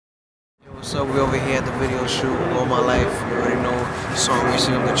What's up? We over here at the video shoot, All My Life. You already know the song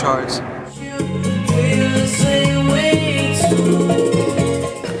reaching up the charts.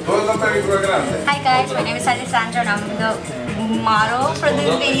 Hi guys, my name is Alessandra and I'm the model for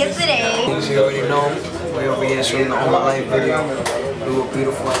this video today. As you already know, we over here shooting the All My Life video. Do a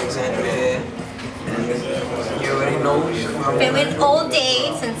beautiful Alexandra here. You already know. Filming all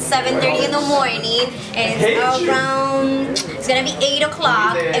day since 7:30 in the morning and it's around, it's gonna be 8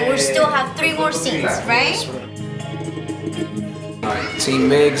 o'clock and we still have 3 more scenes, right? Team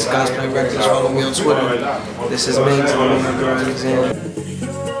Migz, Gospel Records, follow me on Twitter. This is Migz, I'm my girl Alexandra.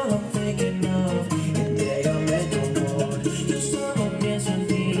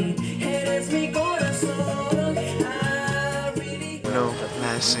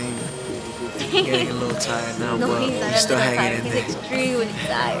 Last scene. Getting a little tired now, No, but he's we're still hanging in there. He's extremely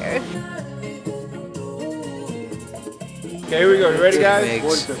tired. Okay, here we go. You ready, guys?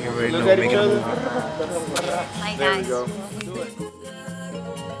 Migz, you already Look know, at make each it other. move. Hi There we guys. go. Do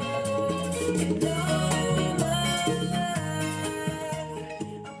it.